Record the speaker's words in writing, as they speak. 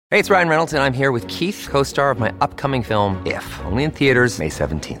Hey, it's Ryan Reynolds, and I'm here with Keith, co-star of my upcoming film, If, only in theaters May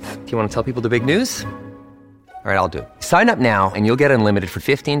 17th. Do you want to tell people the big news? All right, I'll do it. Sign up now and you'll get unlimited for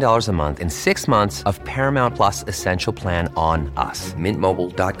 $15 a month and 6 months of Paramount Plus Essential Plan on us.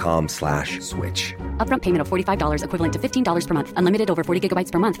 MintMobile.com/switch. Upfront payment of $45 equivalent to $15 per month. Unlimited over 40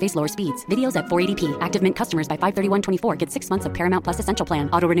 gigabytes per month. Face lower speeds. Videos at 480p. Active Mint customers by 531.24 get 6 months of Paramount Plus Essential Plan.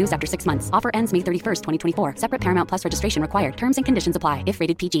 Auto renews after 6 months. Offer ends May 31st, 2024. Separate Paramount Plus registration required. Terms and conditions apply if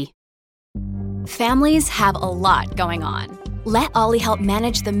rated PG. Families have a lot going on. Let Ollie help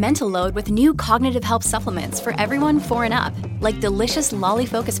manage the mental load with new cognitive help supplements for everyone 4 and up, like delicious Lolly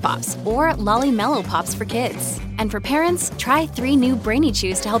Focus Pops or Lolly Mellow Pops for kids. And for parents, try 3 new Brainy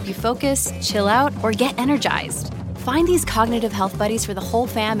Chews to help you focus, chill out, or get energized. Find these cognitive health buddies for the whole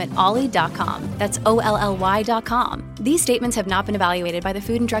fam at ollie.com. That's OLLY.com. These statements have not been evaluated by the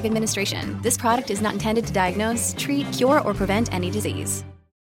Food and Drug Administration. This product is not intended to diagnose, treat, cure, or prevent any disease.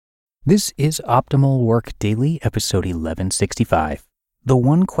 This is Optimal Work Daily, episode 1165. The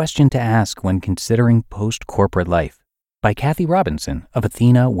One Question to Ask When Considering Post-Corporate Life, by Kathy Robinson of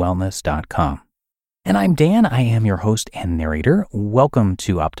AthenaWellness.com. And I'm Dan. I am your host and narrator. Welcome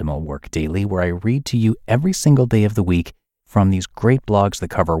to Optimal Work Daily, where I read to you every single day of the week from these great blogs that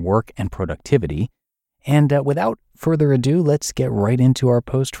cover work and productivity. And without further ado, let's get right into our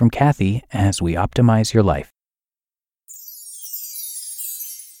post from Kathy as we optimize your life.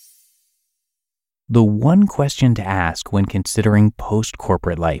 The One Question to Ask When Considering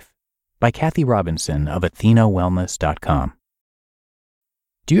Post-Corporate Life, by Kathy Robinson of AthenaWellness.com.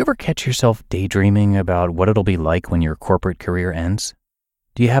 Do you ever catch yourself daydreaming about what it'll be like when your corporate career ends?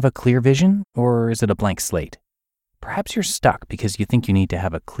 Do you have a clear vision, or is it a blank slate? Perhaps you're stuck because you think you need to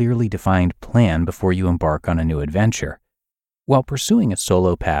have a clearly defined plan before you embark on a new adventure. While pursuing a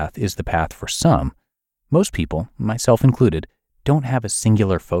solo path is the path for some, most people, myself included, don't have a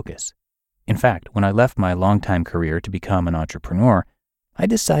singular focus. In fact, when I left my longtime career to become an entrepreneur, I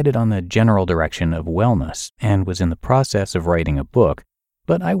decided on the general direction of wellness and was in the process of writing a book,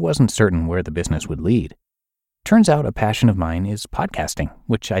 but I wasn't certain where the business would lead. Turns out a passion of mine is podcasting,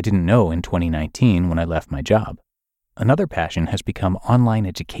 which I didn't know in 2019 when I left my job. Another passion has become online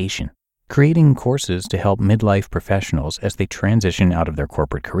education, creating courses to help midlife professionals as they transition out of their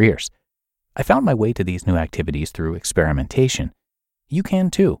corporate careers. I found my way to these new activities through experimentation. You can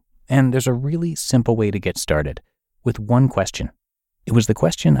too. And there's a really simple way to get started, with one question. It was the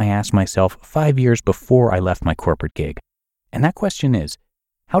question I asked myself 5 years before I left my corporate gig. And that question is,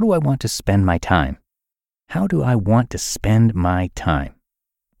 how do I want to spend my time? How do I want to spend my time?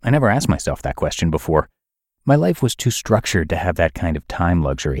 I never asked myself that question before. My life was too structured to have that kind of time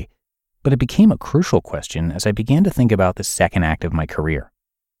luxury. But it became a crucial question as I began to think about the second act of my career.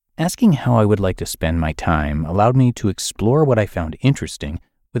 Asking how I would like to spend my time allowed me to explore what I found interesting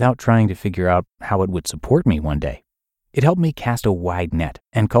without trying to figure out how it would support me one day. It helped me cast a wide net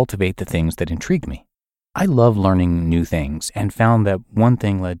and cultivate the things that intrigued me. I love learning new things and found that one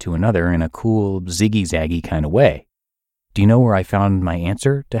thing led to another in a cool, ziggy-zaggy kind of way. Do you know where I found my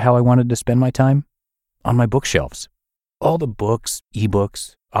answer to how I wanted to spend my time? On my bookshelves. All the books,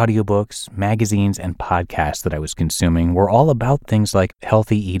 ebooks, audiobooks, magazines, and podcasts that I was consuming were all about things like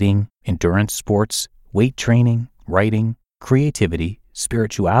healthy eating, endurance sports, weight training, writing, creativity,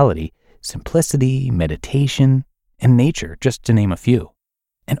 spirituality, simplicity, meditation, and nature, just to name a few.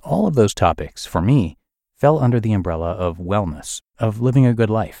 And all of those topics, for me, fell under the umbrella of wellness, of living a good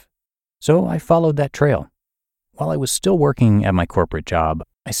life. So I followed that trail. While I was still working at my corporate job,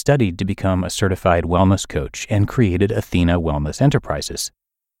 I studied to become a certified wellness coach and created Athena Wellness Enterprises.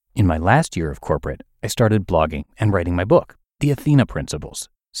 In my last year of corporate, I started blogging and writing my book, The Athena Principles,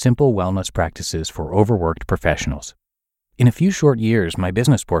 Simple Wellness Practices for Overworked Professionals. In a few short years, my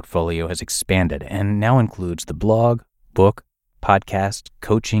business portfolio has expanded and now includes the blog, book, podcast,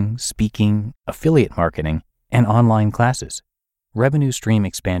 coaching, speaking, affiliate marketing, and online classes. Revenue stream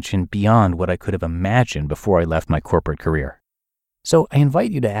expansion beyond what I could have imagined before I left my corporate career. So I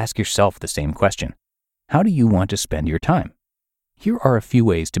invite you to ask yourself the same question. How do you want to spend your time? Here are a few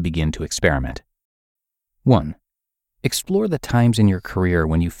ways to begin to experiment. 1. Explore the times in your career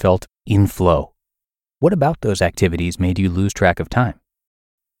when you felt in flow. What about those activities made you lose track of time?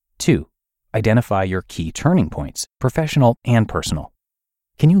 2. Identify your key turning points, professional and personal.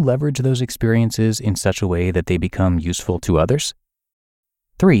 Can you leverage those experiences in such a way that they become useful to others?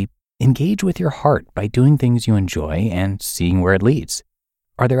 3. Engage with your heart by doing things you enjoy and seeing where it leads.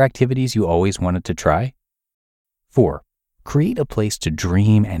 Are there activities you always wanted to try? 4. Create a place to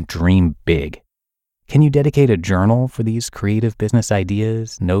dream and dream big. Can you dedicate a journal for these creative business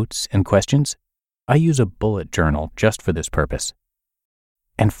ideas, notes, and questions? I use a bullet journal just for this purpose.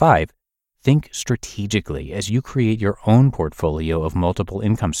 And 5, think strategically as you create your own portfolio of multiple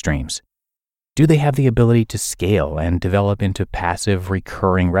income streams. Do they have the ability to scale and develop into passive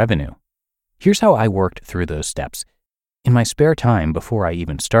recurring revenue? Here's how I worked through those steps. In my spare time before I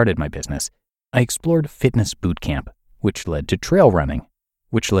even started my business, I explored fitness boot camp, which led to trail running,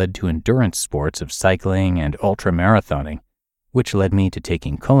 which led to endurance sports of cycling and ultra-marathoning, which led me to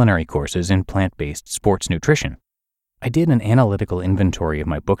taking culinary courses in plant-based sports nutrition. I did an analytical inventory of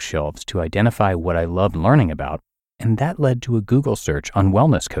my bookshelves to identify what I loved learning about, and that led to a Google search on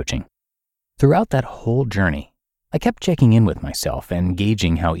wellness coaching. Throughout that whole journey, I kept checking in with myself and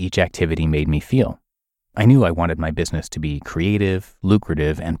gauging how each activity made me feel. I knew I wanted my business to be creative,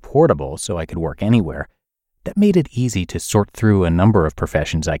 lucrative, and portable so I could work anywhere. That made it easy to sort through a number of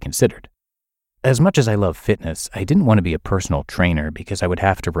professions I considered. As much as I love fitness, I didn't want to be a personal trainer because I would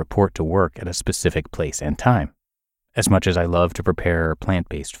have to report to work at a specific place and time. As much as I love to prepare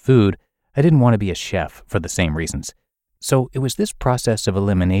plant-based food, I didn't want to be a chef for the same reasons. So it was this process of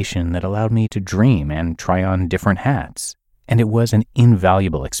elimination that allowed me to dream and try on different hats, and it was an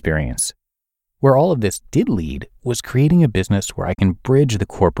invaluable experience. Where all of this did lead was creating a business where I can bridge the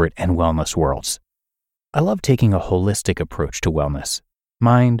corporate and wellness worlds. I love taking a holistic approach to wellness,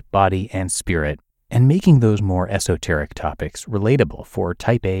 mind, body, and spirit, and making those more esoteric topics relatable for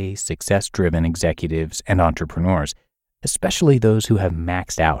Type A, success-driven executives and entrepreneurs, especially those who have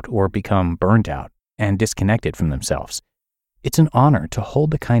maxed out or become burnt out and disconnected from themselves. It's an honor to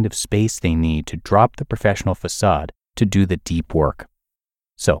hold the kind of space they need to drop the professional facade to do the deep work.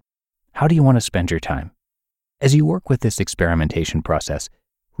 So, how do you want to spend your time? As you work with this experimentation process,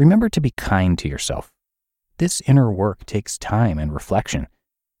 remember to be kind to yourself. This inner work takes time and reflection.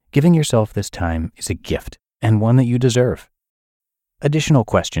 Giving yourself this time is a gift and one that you deserve. Additional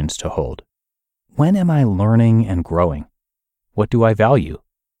questions to hold. When am I learning and growing? What do I value?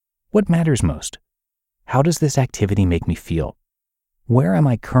 What matters most? How does this activity make me feel? Where am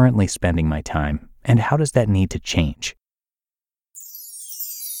I currently spending my time, and how does that need to change?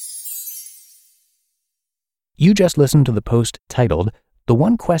 You just listened to the post titled, "The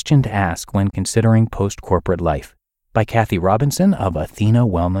One Question to Ask When Considering Post-Corporate Life" by Kathy Robinson of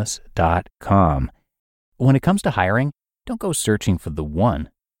AthenaWellness.com. When it comes to hiring, don't go searching for the one.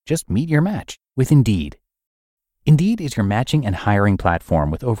 Just meet your match with Indeed. Indeed is your matching and hiring platform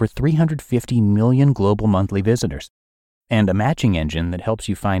with over 350 million global monthly visitors, and a matching engine that helps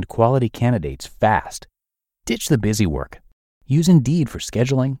you find quality candidates fast. Ditch the busy work. Use Indeed for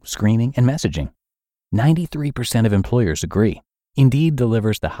scheduling, screening, and messaging. 93% of employers agree. Indeed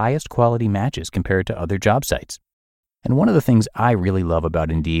delivers the highest quality matches compared to other job sites. And one of the things I really love about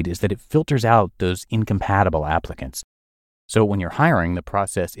Indeed is that it filters out those incompatible applicants. So when you're hiring, the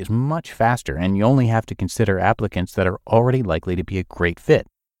process is much faster and you only have to consider applicants that are already likely to be a great fit.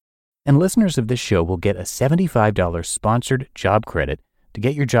 And listeners of this show will get a $75 sponsored job credit to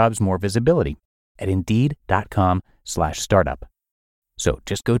get your jobs more visibility at Indeed.com/startup. So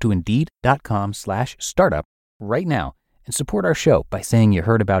just go to Indeed.com/startup right now and support our show by saying you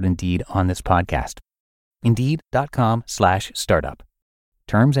heard about Indeed on this podcast. Indeed.com/startup.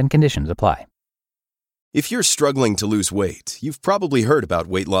 Terms and conditions apply. If you're struggling to lose weight, you've probably heard about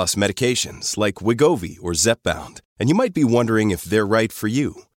weight loss medications like Wegovy or Zepbound, and you might be wondering if they're right for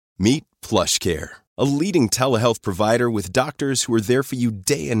you. Meet PlushCare, a leading telehealth provider with doctors who are there for you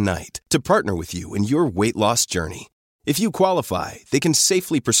day and night to partner with you in your weight loss journey. If you qualify, they can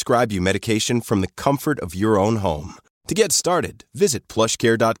safely prescribe you medication from the comfort of your own home. To get started, visit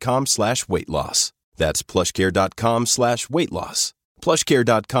plushcare.com/weight-loss. That's plushcare.com/weight-loss.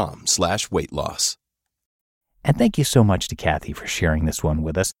 plushcare.com/weight-loss. And thank you so much to Kathy for sharing this one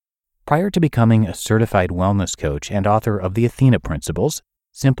with us. Prior to becoming a certified wellness coach and author of the Athena Principles,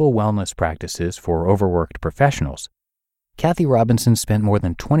 Simple Wellness Practices for Overworked Professionals, Kathy Robinson spent more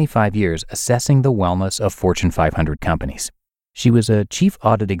than 25 years assessing the wellness of Fortune 500 companies. She was a chief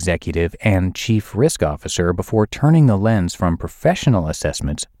audit executive and chief risk officer before turning the lens from professional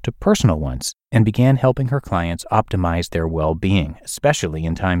assessments to personal ones and began helping her clients optimize their well-being, especially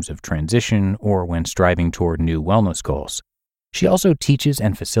in times of transition or when striving toward new wellness goals. She also teaches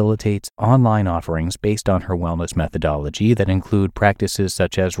and facilitates online offerings based on her wellness methodology that include practices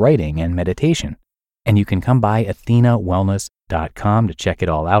such as writing and meditation. And you can come by AthenaWellness.com to check it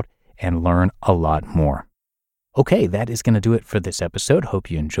all out and learn a lot more. Okay, that is going to do it for this episode. Hope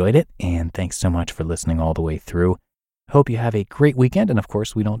you enjoyed it, and thanks so much for listening all the way through. Hope you have a great weekend, and of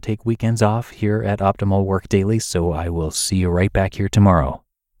course, we don't take weekends off here at Optimal Work Daily, so I will see you right back here tomorrow,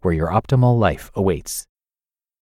 where your optimal life awaits.